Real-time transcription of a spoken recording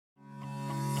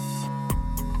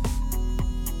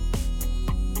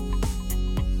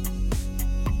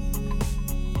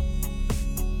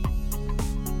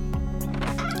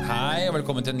og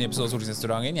velkommen til en ny episode av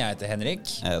Solskinnsrestauranten. Jeg heter Henrik.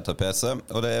 Jeg heter PC,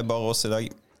 og det bare oss I dag.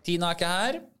 Tina ikke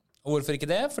her. Og hvorfor ikke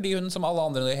det? Fordi hun, som alle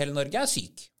andre I hele Norge,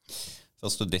 syk.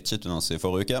 Først så ditchet hun oss I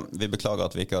forrige uke. Vi beklager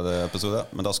at vi ikke hadde episode,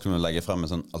 men da skulle vi legge frem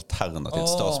en sånn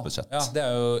alternativt statsbudsjett. Ja, det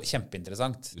jo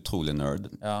kjempeinteressant. Utrolig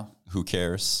nerd. Ja. Who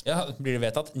cares? Ja, blir det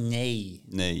vedtatt? Nei.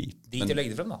 Drit å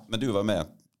legge det frem da. Men du var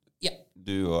med. Ja.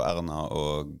 Du og Erna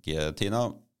og Tina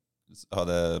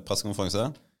hadde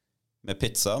pressekonferanse med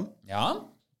pizza. Ja.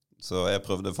 Så jeg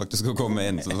prøvde faktisk å komme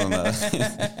inn som sånne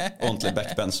ordentlig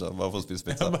backbencher, bare for å spise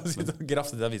pizza. Bare sitte og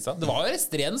grafte til pizza. Det var jo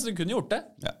restaurant, så du kunne gjort det.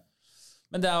 Ja.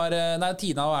 Men det var,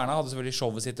 Tina og Erna hadde selvfølgelig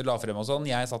showet sitt og la frem og sånn.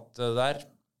 Jeg satt der.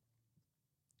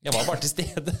 Jeg var bare til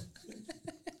stede.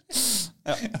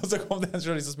 Ja. Og så kom det en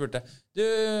journalist og spurte, du,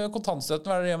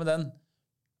 kontantstøtten, hva det gjør med den?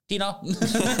 Tina,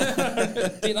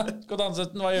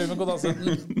 kontantstøtten, hva gjør vi med kontantstøtten?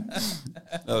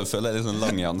 Ja, du føler jeg litt sånn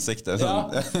lang I ansiktet. Sånn.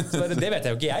 Ja, så det vet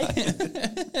jeg jo ikke jeg.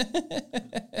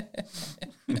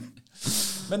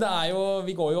 Men det jo,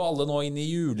 vi går jo alle nå inn I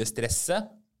julestresset,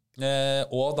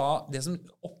 og da, det som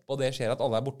oppå det skjer at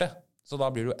alle borte, så da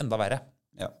blir det jo enda verre.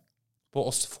 Ja. På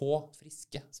oss få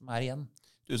friske som igjen.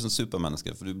 Du sånn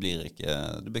supermenneske, for du blir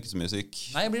ikke så mye syk.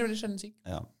 Nei, jeg blir veldig sjelden syk.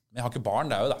 Ja. Men jeg har ikke barn,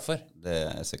 det jo derfor. Det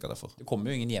sikkert derfor. Det kommer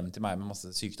jo ingen hjem til meg med masse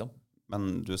sykdom.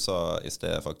 Men du sa I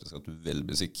sted faktisk at du vil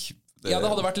bli syk. Ja, det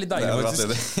hadde vært litt deilig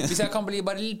faktisk. Hvis jeg kan bli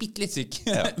bare litt syk.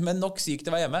 Ja. Men nok syk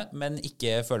til å være hjemme, men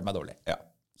ikke føle meg dårlig. Ja,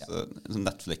 så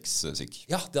Netflix-syk.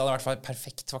 Ja, det hadde vært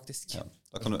perfekt faktisk. Ja.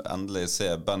 Da kan du endelig se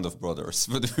Band of Brothers,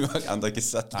 for du har enda ikke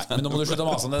sett Nei, men nå må du slutte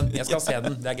å mase om den. Jeg skal se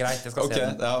den, det greit, jeg skal se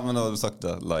den. Ja, men nå har du sagt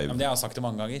det live. Ja, men det har jeg sagt det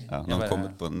mange ganger. Ja, den har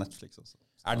kommet på Netflix også.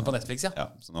 Den på Netflix, ja? Ja,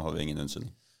 så nå har vi ingen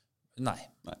unnskyldning. Nei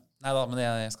da, men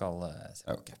jeg skal se.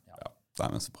 Ja, ok. Ja, det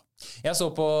men så bra. Jeg så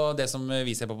på det som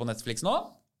vi ser på Netflix nå.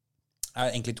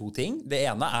 Egentlig to ting. Det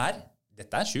ene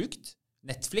dette sykt.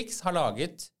 Netflix har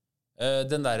laget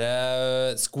den der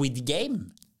Squid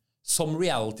Game som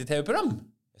reality-tv-program.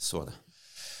 Jeg så det.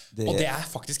 Og det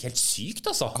faktisk helt sykt,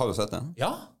 altså. Har du sett det?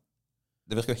 Ja.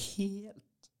 Det virker helt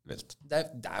vilt.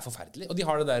 Det forferdelig. Og de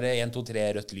har det der 1, 2, 3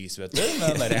 rødt lys, vet du.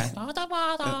 Med den der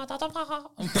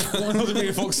og så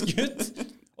blir folk skutt.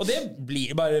 Og det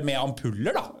blir bare med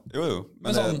ampuller, da. Jo.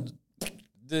 Men sånn,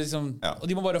 liksom, ja. Og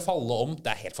de må bare falle om.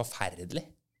 Det helt forferdelig.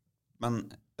 Men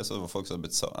jeg så det var folk som hadde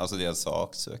blitt altså de hadde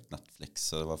saksøkt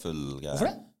Netflix, og det var full greie. Hvorfor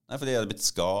det? Nei, fordi de hadde blitt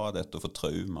skadet og fått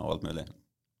traumer og alt mulig.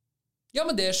 Ja,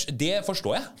 men det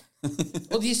forstår jeg.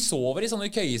 Og de sover I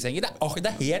sånne køyesenger.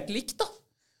 Det helt likt, da.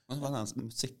 Hva var den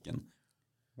musikken?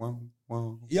 Ja.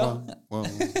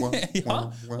 Ja,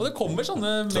 og det kommer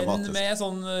sånne menn med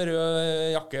sånn rød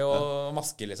jakke og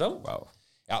maske, liksom. Wow.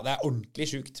 Ja, det ordentlig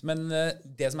sykt. Men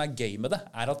det som gøy med det,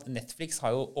 at Netflix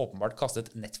har jo åpenbart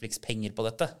kastet Netflix-penger på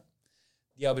dette.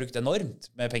 De har brukt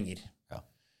enormt med penger. Ja.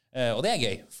 Og det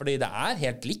gøy, fordi det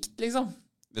helt likt, liksom.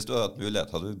 Hvis du hadde hatt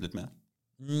mulighet, hadde du blitt med?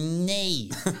 Nei.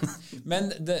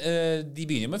 Men de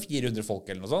begynner jo med 400 folk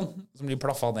eller noe sånt, som blir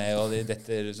plaffet ned, og de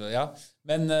detter, så, ja.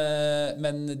 Men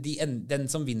den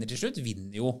som vinner til slutt,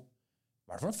 vinner jo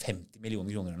hva det for noe, 50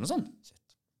 millioner kroner eller noe sånt.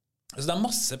 Shit. Så det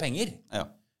masse penger. Ja.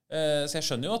 Så jeg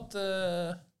skjønner jo at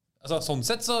altså, sånn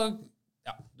sett så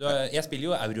ja, jeg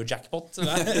spiller jo Euro-jackpot.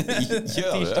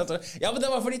 Gjør det? Ja, men det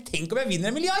var fordi tenk om jeg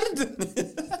vinner 1 milliard.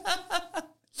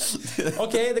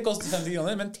 Ok, det koster 50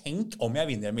 kroner, men tenk om jeg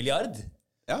vinner 1 milliard.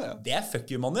 Ja. Det fuck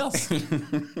you money, altså.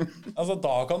 Altså,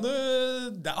 da kan du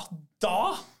da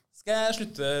skal jeg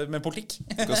slutte med politikk.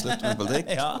 Du skal slutte med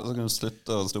politikk, ja. Og så kan du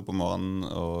slutte å stå på morgenen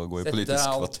og gå I politisk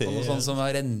kvarter. Sette alt på noe sånt som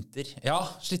renter. Ja,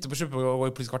 slutte å gå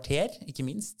I politisk kvarter, ikke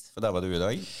minst. For der var du I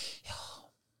dag? Ja.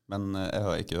 Men jeg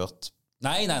har ikke hørt.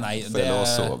 Nei. For jeg lå og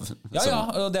sov. Ja,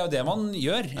 og det jo det man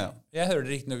gjør. Ja. Jeg hører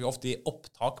det ikke noe ofte I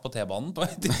opptak på T-banen på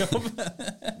etter jobb.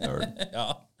 Ja.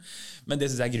 Men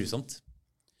det synes jeg grusomt.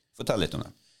 Fortell litt om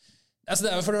det.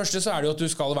 Altså for det første så det jo at du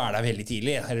skal være der veldig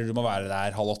tidlig, eller du må være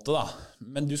der 7:30 da.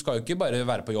 Men du skal jo ikke bare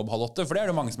være på jobb 7:30, for det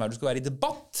det mange som du skal være I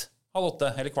debatt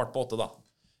 7:30, eller 7:15 da.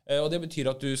 Og det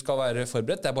betyr at du skal være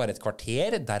forberedt, det bare et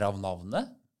kvarter, derav navnet.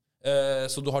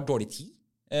 Så du har dårlig tid.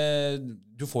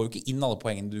 Du får jo ikke inn alle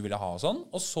poengene du ville ha og sånn.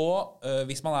 Og så,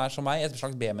 hvis man som meg, et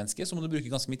slags B-menneske, så må du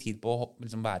bruke ganske mye tid på å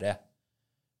liksom være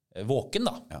våken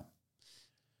da. Ja.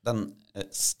 Den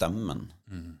stemmen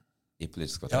I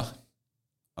politisk kvarter. Ja.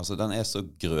 Altså, den så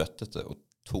grøtete og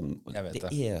tung. Og jeg vet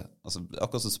det. Altså,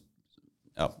 akkurat så,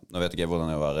 ja, nå vet ikke jeg hvordan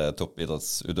det å være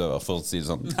toppidrettsutøver, for å si det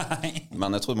sånn. Nei.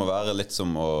 Men jeg tror det må være litt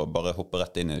som å bare hoppe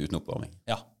rett inn I uten oppvarming.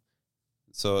 Ja.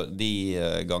 Så de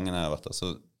gangene jeg har vært der,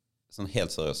 så sånn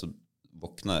helt seriøst, så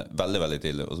våkner jeg veldig, veldig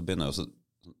tidlig, og så begynner jeg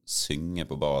å synge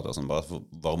på badet, sånn, bare for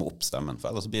å varme opp stemmen, for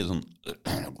ellers så blir det sånn,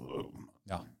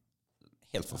 ja.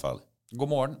 Helt forferdelig. God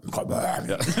morgen. For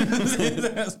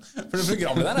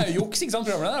programlederen jo juks, ikke sant?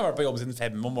 Programlederen har vært på jobb siden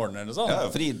 5 om morgenen eller sånn. Ja,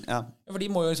 for de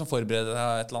må jo liksom forberede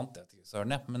deg et eller annet. Jeg vet ikke,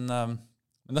 søren, ja.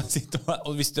 Men da sitter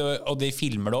og de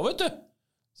filmer det også, vet du.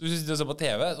 Så hvis du sitter og ser på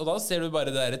TV, og da ser du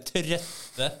bare det der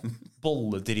trøtte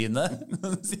bolletrynet.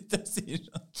 Sitter og sier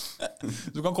sånn.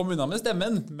 Du kan komme unna med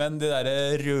stemmen, men de der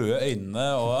røde øynene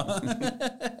og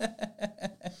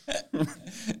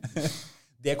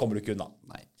det kommer du ikke unna.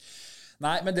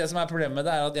 Nei, men det som problemet med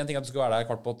det at en ting at du skal være der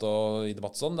 7:15 og i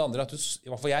debatt sånn, det andre at i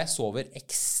hvert fall jeg sover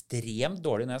ekstremt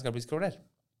dårlig når jeg skal bli skråler.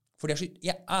 Fordi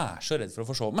jeg så redd for å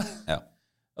forsove meg. Ja.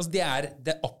 Altså,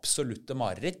 det absolutte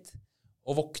mareritt.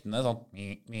 Å våkne sånn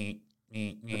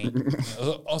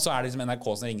og så det liksom NRK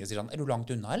som ringer og sier sånn, du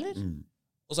langt unna, eller?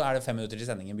 Og så det 5 minutter til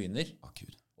sendingen begynner, og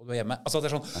du hjemme. Altså,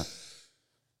 det sånn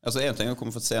Altså, en ting å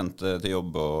komme for sent til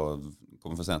jobb og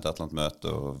komme for sent til et eller annet møte,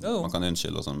 og man kan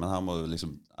unnskylde og sånn, men her må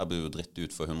liksom, jeg blir jo dritt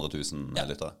ut for 100 000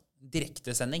 lyttere.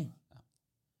 Direkte sending.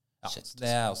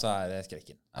 Det også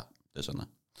skrekken. Ja, det skjønner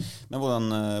jeg. Men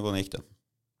hvordan gikk det?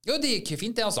 Jo, det gikk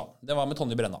fint det, altså. Det var med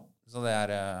Tonje Brenna. Så det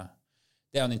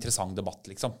jo en interessant debatt,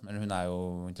 liksom. Men hun jo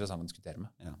interessant å diskutere med.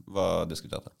 Ja. Hva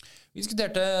diskuterte? Vi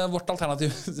diskuterte vårt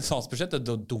alternativ statsbudsjett,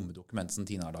 det dumme dokumentet som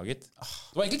Tina har laget.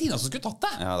 Det var egentlig Tina som skulle tatt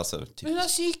det. Ja, det ser du typisk. Men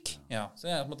hun syk. Ja,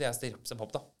 så måtte jeg se på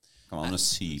opp, da. Kan man være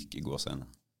syk i gåsøyne?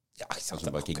 Ja, ikke sant.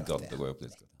 Kanskje bare ikke gadd å gå opp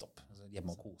litt. Altså,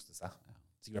 hjemme og koste seg.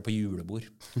 Sikkert på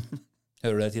julebord.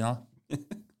 Hører du det, Tina?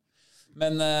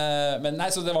 Men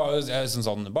nei, så det var jo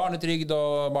sånn barnetrygd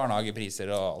og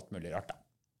barnehagepriser og alt mulig rart, da.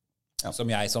 Ja.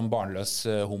 Som jeg som barnløs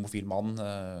homofil mann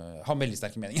har veldig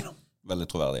sterke meninger om. Veldig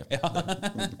troverdig. Ja.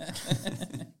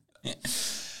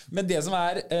 Men det som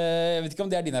jeg vet ikke om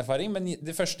det din erfaring, men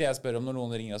det første jeg spør om når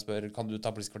noen ringer og spør kan du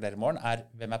ta Politisk kvarter i morgen,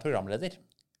 hvem programleder?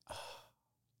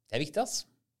 Det viktig, ass.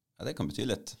 Ja, det kan bety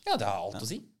litt. Ja, det har alt å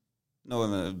si. Nå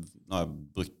har jeg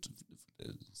brukt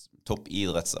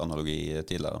toppidrettsanalogi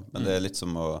tidligere, men det litt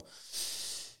som å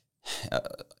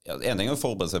en ting å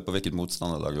forberede seg på hvilket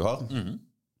motstanderlag du har,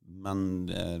 men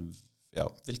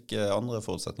hvilke andre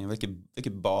forutsetninger,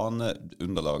 hvilke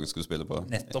baneunderlag skal du spille på?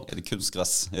 Nettopp. Det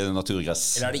kunstgress? Det naturgress?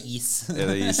 Eller det is?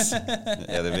 Det is?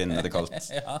 Det vind? Det kaldt?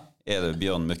 Ja. Det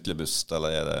Bjørn Myklebust,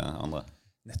 eller det andre?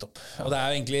 Nettopp. Og det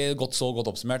jo egentlig så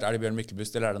godt oppsummert. Det Bjørn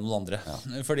Myklebust, eller det noen andre? Ja.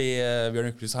 Fordi Bjørn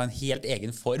Myklebust har en helt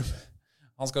egen form.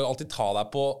 Han skal jo alltid ta deg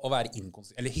på å være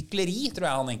inkonsekvent. Eller hykleri, tror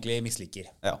jeg han egentlig misliker.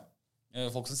 Ja.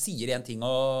 Folk som sier en ting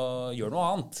og gjør noe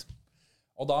annet.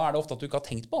 Og da det ofte at du ikke har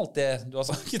tenkt på alt det du har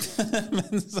sagt,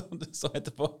 men som du så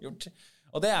etterpå gjort.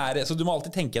 Og så du må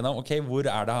alltid tenke gjennom, ok, hvor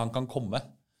det han kan komme?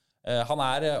 Og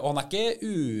han ikke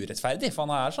urettferdig, for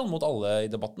han sånn mot alle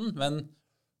i debatten, men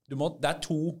det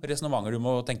 2 resonementer du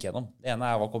må tenke gjennom. Det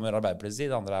ene hva kommer Arbeiderpartiet til,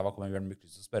 det andre hva kommer Bjørn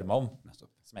Myklebust til å spørre meg om,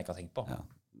 som jeg ikke har tenkt på. Ja.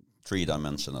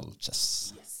 3-dimensional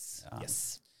chess. Yes. Ja. Yes.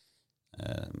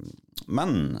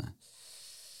 Men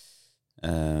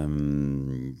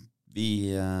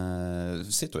vi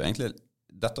sitter jo egentlig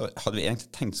dette hadde vi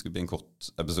egentlig tenkt skulle bli en kort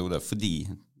episode, fordi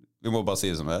vi må bare si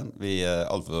det som vi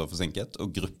alt for forsinket,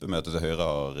 og gruppemøtet til Høyre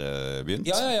har begynt.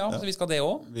 Ja, så vi skal det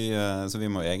også. Så vi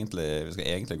skal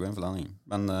egentlig gå inn for landing.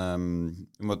 Men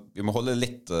vi må holde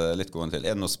litt gående til.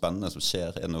 Det noe spennende som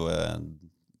skjer? Det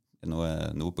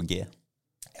noe på G?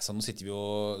 Så nå sitter vi jo,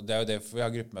 det jo det for vi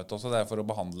har gruppemøte også, det for å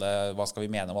behandle hva skal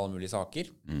vi mene om alle mulige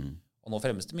saker. Og nå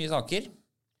fremmes det mye saker.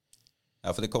 Ja,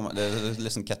 for det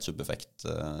litt sånn ketchup-effekt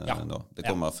nå. Det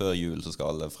kommer før jul, så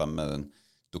skal alle fremme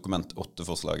Dokument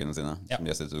 8-forslagene sine, som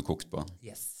de har sittet og kokt på.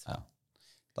 Yes. Ja.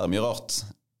 Det mye rart.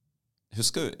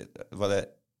 Husker du, var det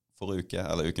forrige uke,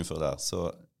 eller uken før der, så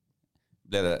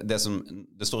ble det som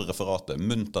det står i referatet,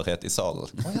 munterhet i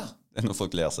salen. Ja. Det når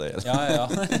folk ler seg. Ja.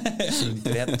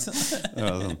 Munterhet.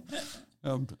 Sånn.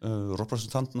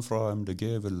 Representanten fra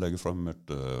MDG vil legge frem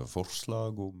et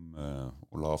forslag om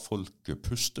å la folk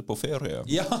puste på ferie.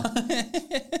 Ja.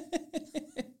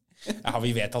 Har vi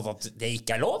vedtatt at det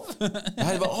ikke lov?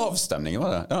 Nei, det var avstemning,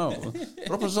 var det? Ja.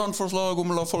 Representantforslag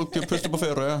om å la folk puste på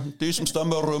ferie. De som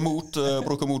stemmer mot,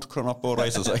 bruker mot-knapp og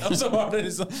reiser seg. Ja, så var det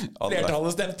liksom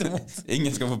flertallet stemte mot.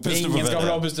 Ingen skal få puste på ferie. Ingen skal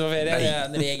få puste på ferie, det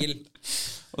en regel.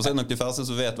 Og så nok de færreste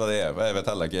som vet hva det Jeg vet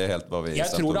heller ikke helt hva vi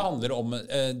Jeg tror det handler om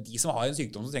de som har en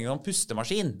sykdom som trenger en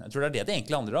pustemaskin. Jeg tror det det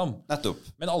egentlig handler om. Nettopp.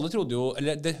 Men alle trodde jo,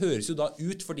 eller det høres jo da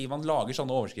ut, fordi man lager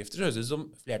sånne overskrifter, så høres det ut som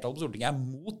flertallet på Stortinget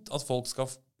mot at folk skal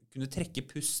kunne trekke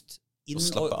pust inn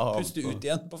og puste ut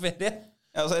igjen på ferie.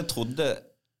 Ja, altså jeg trodde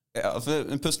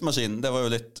for en pustemaskin, det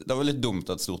var litt dumt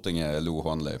at Stortinget lo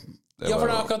håndlig. Ja, for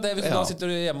det akkurat det. Hvis du da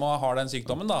sitter hjemme og har den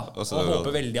sykdommen da, og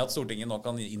håper veldig at Stortinget nå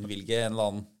kan innvilge en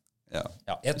eller annen Ja.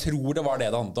 Ja, jeg tror det var det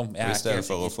handlet om. I stedet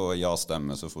for å få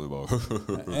ja-stemme, så får du bare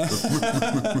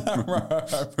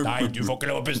Nei, du får ikke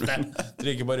lov å puste.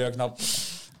 Trykker på rød knapp.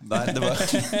 Nei, det var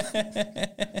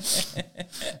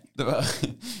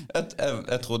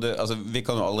jeg trodde, altså vi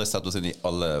kan jo aldri sette oss inn i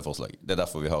alle forslag. Det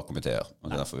derfor vi har komiteer,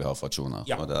 og det derfor vi har fraksjoner,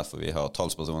 og det derfor vi har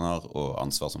talspersoner og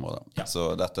ansvarsområder.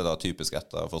 Så dette da typisk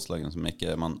et av forslagene som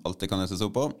ikke man alltid kan lese seg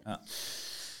opp på.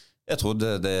 Jeg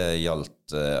trodde det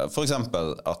gjaldt for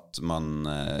eksempel at man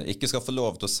ikke skal få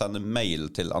lov til å sende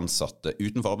mail til ansatte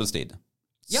utenfor arbeidstid.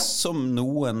 Som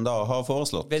noen da har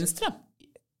foreslått. Venstre?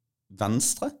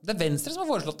 Det Venstre som har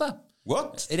foreslått det.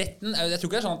 What? Retten, jeg tror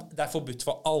ikke det sånn at det forbudt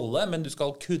for alle, men du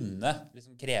skal kunne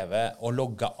liksom kreve å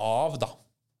logge av da.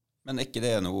 Men ikke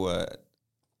det noe,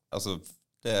 altså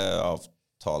det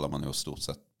avtaler man jo stort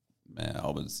sett med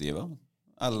arbeidsgiver,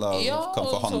 eller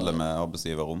kan forhandle med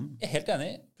arbeidsgiver om. Jeg er helt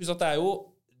enig, pluss at det jo,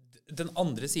 den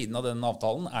andre siden av den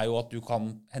avtalen jo at du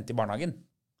kan hente i barnehagen.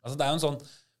 Altså det jo en sånn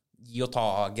gi og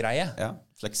ta greie. Ja,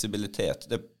 fleksibilitet,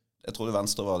 jeg trodde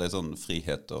Venstre var litt sånn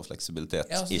frihet og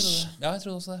fleksibilitet-ish. Ja, jeg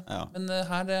trodde også det. Ja. Men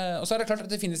her, og så det klart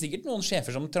at det finnes sikkert noen sjefer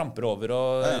som tramper over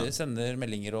og sender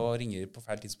meldinger og ringer på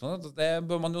feil tidspunkt. Det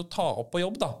bør man jo ta opp på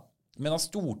jobb da. Men at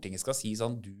Stortinget skal si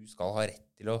sånn, du skal ha rett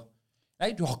til å...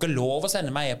 Nei, du har ikke lov å sende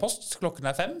meg e-post, klokken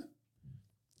 5.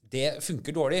 Det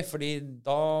funker dårlig, fordi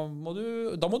da må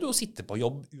du jo sitte på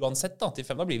jobb uansett da, til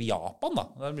 5. Da blir vi Japan da.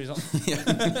 Da blir det sånn...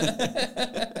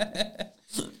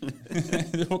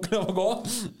 Du må ikke lov å gå.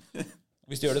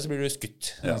 Hvis du gjør det, så blir du skutt.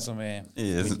 Som i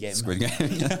Squid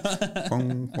Game.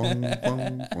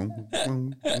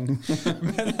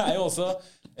 Men det jo også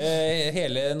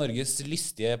hele Norges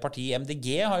lystige parti MDG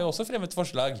har jo også fremmet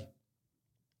forslag.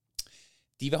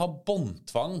 De vil ha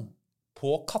båndtvang på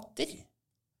katter.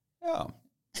 Ja.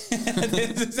 Det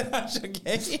synes jeg så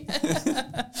gøy.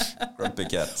 Grumpy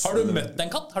cats. Har du møtt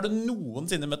en katt? Har du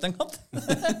noensinne møtt en katt?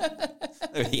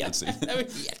 Det jo helt sykt. Det jo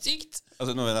helt sykt.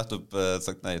 Altså nå har vi nettopp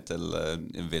sagt nei til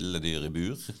ville dyr i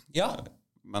bur. Ja.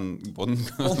 Men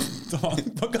båndtvang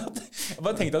på katt. Jeg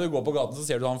bare tenkte at du går på gaten, så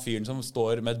ser du han fyren som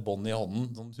står med et bånd i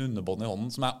hånden, sånn hundebånd i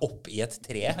hånden, som opp i et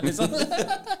tre, liksom.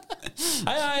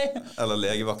 Hei, hei. Eller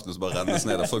legevakten som bare rennes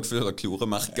ned, og folk føler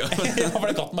kloremerker. Ja, for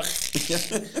det kattmerker.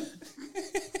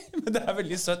 Men det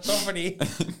veldig søtt da, fordi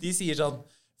de sier sånn,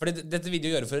 for dette vil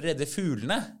de gjøre for å redde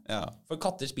fuglene. For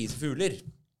katter spiser fugler.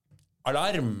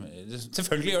 Alarm.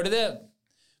 Selvfølgelig gjør de det.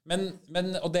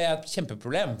 Og det et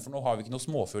kjempeproblem, for nå har vi ikke noe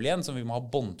småfugl igjen, som vi må ha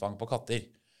båndtvang på katter.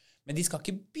 Men de skal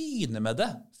ikke begynne med det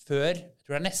før, jeg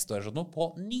tror det neste år, sånn, på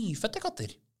nyfødte katter.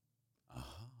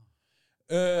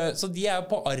 Så de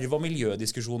på arv- og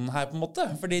miljødiskusjonen her på en måte,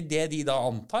 fordi det de da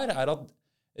antar at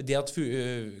det at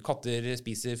katter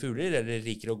spiser fugler eller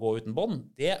liker å gå uten bånd,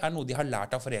 det noe de har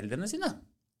lært av foreldrene sine.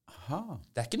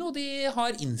 Det ikke noe de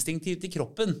har instinktivt i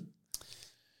kroppen.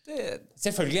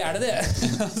 Selvfølgelig det.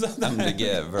 MDG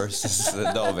versus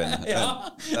Darwin.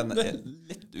 Den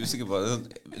litt usikker på det.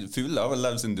 Fugler har vel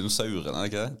levd siden dinosauren,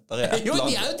 det ikke det? Jo,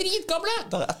 de jo dritgamle!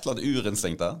 Det et eller annet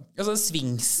urinstinkt der. Altså,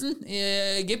 sfinksen i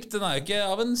Egypt, den jo ikke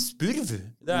av en spurv.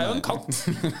 Det jo en katt.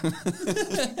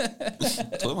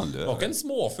 Jeg tror det var en løve. Det var ikke en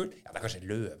småfugl. Ja, det kanskje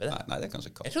løve, det. Nei, det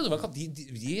kanskje katt. Jeg trodde det var katt.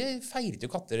 De feiret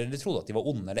jo katter, eller trodde at de var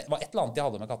onde. Det var et eller annet de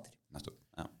hadde med katter.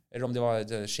 Eller om de var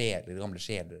sjeler, gamle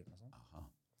sjeler.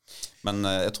 Men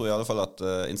jeg tror i alle fall at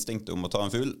instinktet om å ta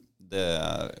en fugl, det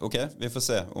ok, vi får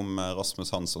se om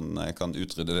Rasmus Hansson kan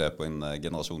utrydde det på en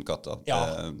generasjon katter.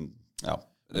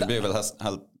 Det blir vel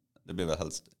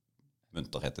helst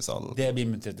munterhet i salen. Det blir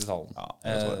munterhet i salen.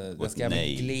 Det skal jeg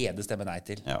med glede stemme nei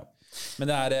til.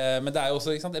 Men det jo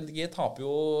også, ikke sant, MDG har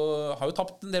jo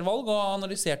tapt en del valg og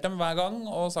analysert dem hver gang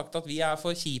og sagt at vi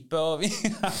for kjipe og vi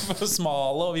for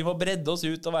smale og vi må bredde oss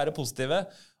ut og være positive.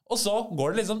 Og så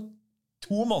går det liksom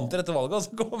 2 måneder etter valget, og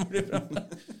så kommer de frem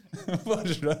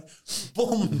foreslår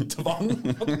båndtvang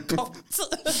på katt.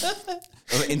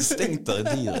 Instinkter i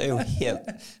dyr jo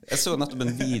helt... Jeg så nettopp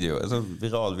en video, en sånn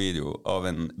viral video av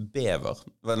en bever.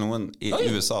 Det var noen i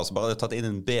USA som bare hadde tatt inn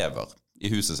en bever i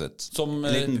huset sitt. Som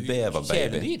en liten beverbaby.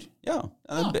 Kjæledyr? Ja,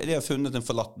 de har funnet en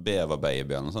forlatt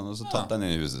beverbaby og så tatt den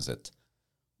inn i huset sitt.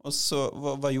 Og så,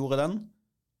 hva gjorde den?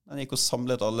 Den gikk og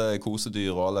samlet alle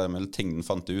kosedyr og alle mulige ting den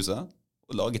fant i huset.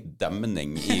 Og laget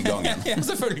demning i gangen. Ja,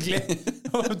 selvfølgelig.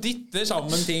 Og dytter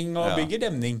sammen ting og bygger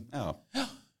demning.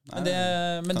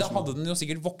 Men da hadde den jo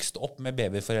sikkert vokst opp med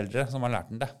babyforeldre som har lært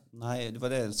den det. Nei, det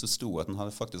var det som sto, at den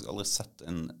hadde faktisk aldri sett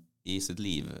i sitt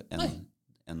liv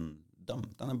en dam.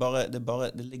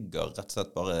 Det ligger rett og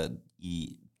slett bare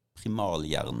i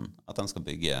primalhjernen at den skal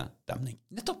bygge demning.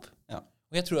 Nettopp.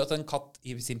 Og jeg tror at en katt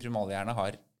i sin primalhjerne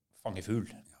har fangefugl.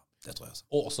 Det tror jeg også.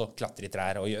 Og også klatre i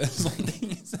trær og gjøre sånne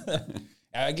ting.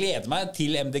 Jeg gleder meg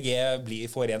til MDG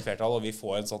får rent flertall, og vi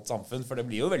får et sånt samfunn, for det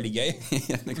blir jo veldig gøy.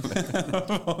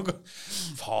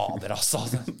 Fader, altså.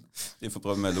 De får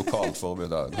prøve med lokalt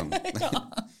forbud.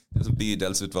 Det er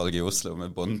bydelsutvalg i Oslo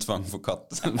med båndtvang for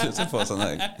katt.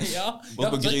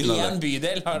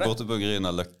 Borte på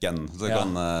Grünerløkken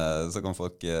så kan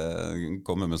folk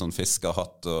komme med sånn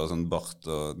fiskerhatt og sånn bart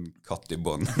og katt i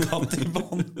bånd. Katt i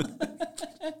bånd.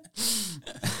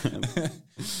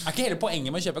 Ikke hele poenget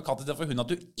med å kjøpe katt for hund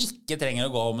at du ikke trenger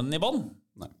å gå med den i bånd?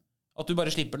 Nei. At du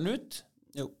bare slipper den ut?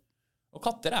 Jo. Og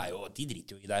katter de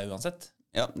driter jo i deg uansett.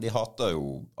 Ja, de hater jo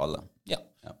alle. Ja.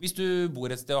 Hvis du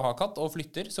bor et sted og har katt og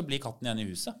flytter, så blir katten igjen i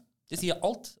huset. Det sier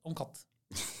alt om katt.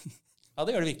 Ja,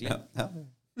 det gjør det virkelig. Ja.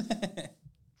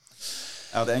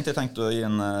 Jeg hadde egentlig tenkt å gi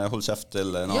en hold kjeft til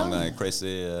en annen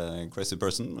crazy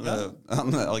person. Ja.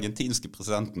 Den argentinske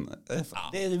presidenten. Det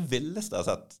det villeste jeg har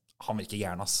sett. Han virker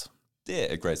gæren, ass.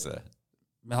 Det crazy.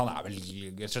 Men han vel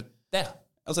det.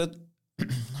 Altså,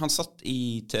 han satt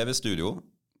i TV-studio.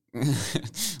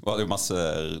 Og hadde jo masse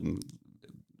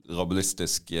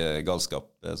rabulistisk galskap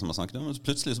som han snakket om. Og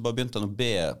plutselig så bare begynte han å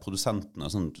be produsentene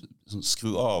sånn,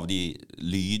 skru av de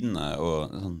lydene og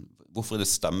sånn, hvorfor det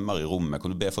stemmer i rommet?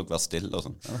 Kan du be folk være stille og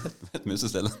sånn? Helt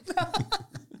musestille.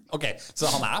 Ok, så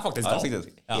han faktisk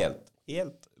gal.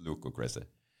 Helt loco crazy.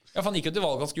 Ja, for han gikk jo til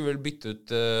valg, han skulle vel bytte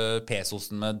ut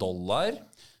pesosen med dollar.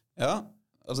 Ja,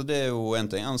 altså det jo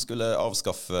en ting. Han skulle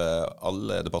avskaffe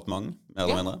alle departement, mer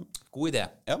eller mindre. God idé.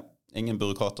 Ja, ingen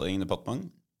byråkrater, ingen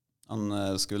departement. Han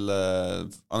er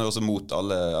også mot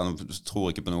alle, han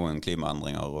tror ikke på noen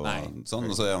klimaendringer og sånn,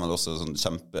 og så han vel også sånn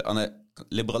han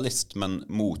liberalist, men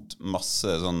mot masse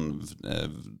sånn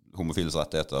homofiles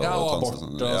rettigheter og abort og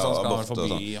sånn skal han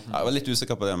forby. Jeg var litt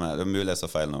usikker på det med, det er mulig jeg sa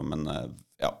feil nå, men han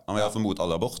var i hvert fall mot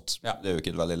all abort. Det er jo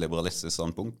ikke et veldig liberalistisk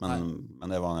standpunkt,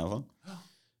 men det var han i hvert fall.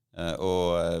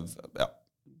 Og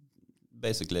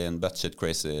basically en batshit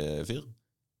crazy fyr.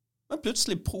 Men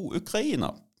plutselig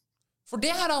pro-Ukraina. For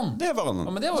det han? Det var han.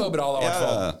 Ja, men det var jo bra da, i hvert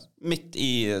fall. Midt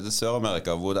i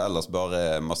Sør-Amerika, hvor det ellers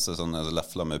bare er masse sånne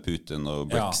lefler med Putin og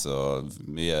BRICS og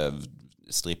mye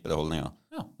stripede holdninger.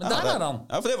 Ja, men der han.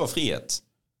 Ja, for det var frihet.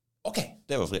 Ok.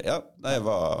 Det var frihet. Ja, det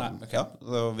var... Ja,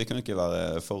 så vi kunne ikke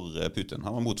være for Putin.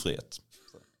 Han var mot frihet.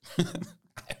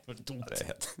 Nei, for dumt.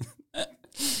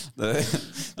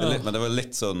 Men det var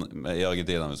litt sånn i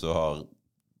Argentina, hvis du har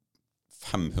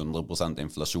 500%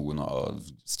 inflasjon og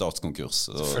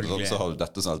statskonkurs, så har du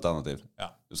dette som alternativ.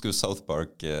 Ja. Du skal jo South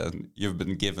Park, you've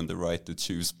been given the right to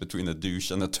choose between a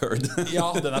douche and a turd. Ja,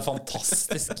 den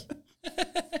fantastisk.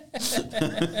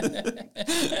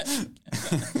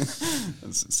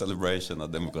 Celebration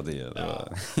av demokratiet.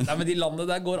 Nei, men de landene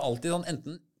der går alltid sånn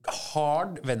enten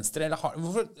hard venstre eller hard...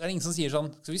 Hvorfor det ingen som sier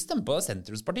sånn, skal vi stemme på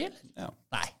sentrumspartiet? Ja.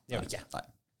 Nei, det gjør vi ikke. Nei.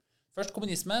 Først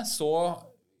kommunisme, så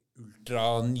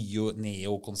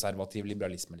ultra-neokonservativ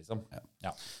liberalisme, liksom.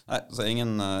 Ja. Nei, så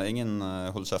ingen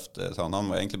hold kjeft til han. Han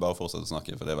må egentlig bare fortsette å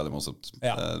snakke, for det er veldig morsomt.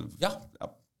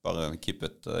 Bare keep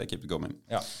it going.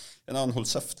 Ja. En annen hold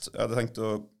kjeft jeg hadde tenkt å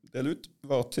dele ut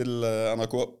var til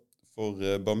NRK for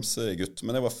Bamsegutt,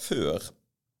 men det var før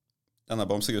denne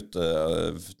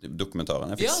Bamsegutt-dokumentaren.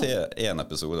 Jeg fikk se en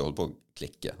episode og holdt på å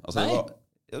klikke. Altså,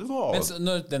 det var Mens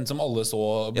den som alle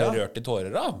så ble rørt i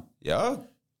tårer av? Ja.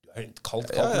 Et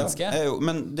kaldt menneske.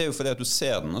 Men det er jo fordi at du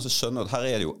ser den, og så skjønner du at her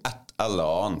er det jo et eller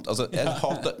annet. Altså, jeg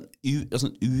hater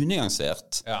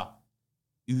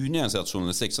unyansert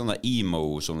journalistikk, sånn der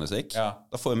emo-journalistikk.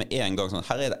 Da får jeg med en gang sånn,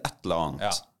 her er det et eller annet.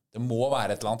 Ja, det må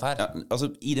være et eller annet her. Ja,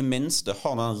 altså, i det minste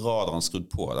har den radaren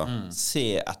skrudd på da.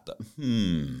 Se etter.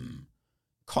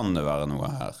 Kan det være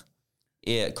noe her?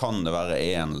 Kan det være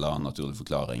en eller annen naturlig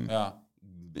forklaring? Ja.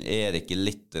 Er det ikke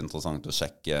litt interessant å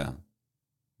sjekke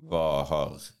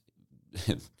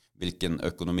hvilken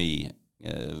økonomi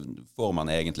får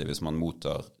man egentlig hvis man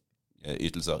mottar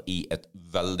ytelser i et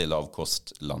veldig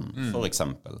lavkostland, for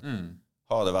eksempel?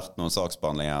 Har det vært noen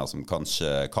saksbehandling her som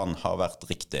kanskje kan ha vært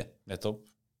riktig? Nettopp.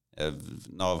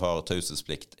 Nav har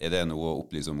taushetsplikt. Er det noe å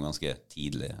opplyse om ganske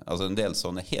tidlig? Altså en del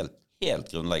sånne helt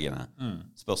grunnleggende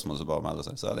spørsmål som bare melder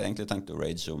seg. Så jeg hadde egentlig tenkt å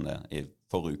rage om det i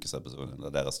forrige ukes episode,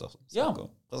 der dere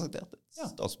presenterte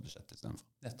et statsbudsjett i stedet for.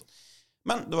 Nettopp.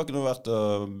 Men det var ikke noe verdt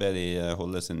å be de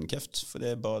holde sin kjeft, for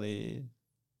det er bare de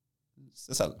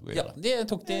seg selv. Ja, den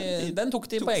tok de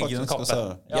på egen kappe.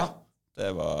 Ja,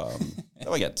 det var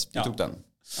greit. De tok den.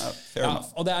 Fair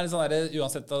enough. Og det er en sånn der,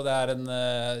 uansett, og det er en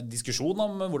diskusjon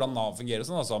om hvordan Nav fungerer og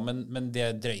sånn, altså, men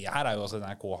det drøye her er jo også at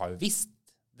NRK har jo visst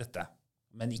dette,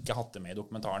 men ikke hatt det med i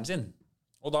dokumentaren sin.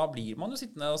 Og da blir man jo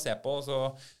sittende og se på,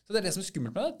 så det er det som er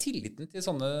skummelt med det. Tilliten til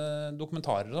sånne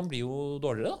dokumentarer som blir jo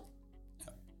dårligere da.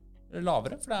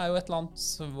 lavere, for det jo et eller annet,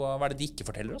 hva er det de ikke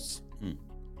forteller oss?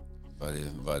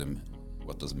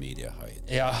 What does media hide?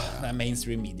 Ja, det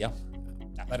mainstream media.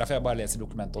 Ja, det derfor jeg bare leser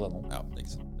dokumentet og det nå. Ja,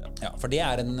 ikke sant. Ja, for det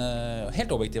en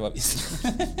helt objektiv avis.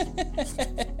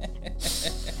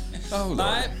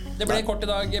 Nei, det ble kort i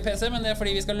dag, PC, men det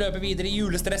fordi vi skal løpe videre i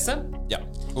julestresset. Ja,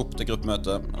 opp til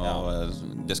gruppemøte og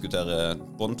diskutere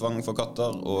båndtvang for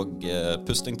katter og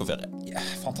pusting på ferie. Ja,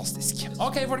 fantastisk.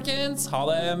 Ok, folkens, ha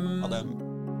det. Ha det.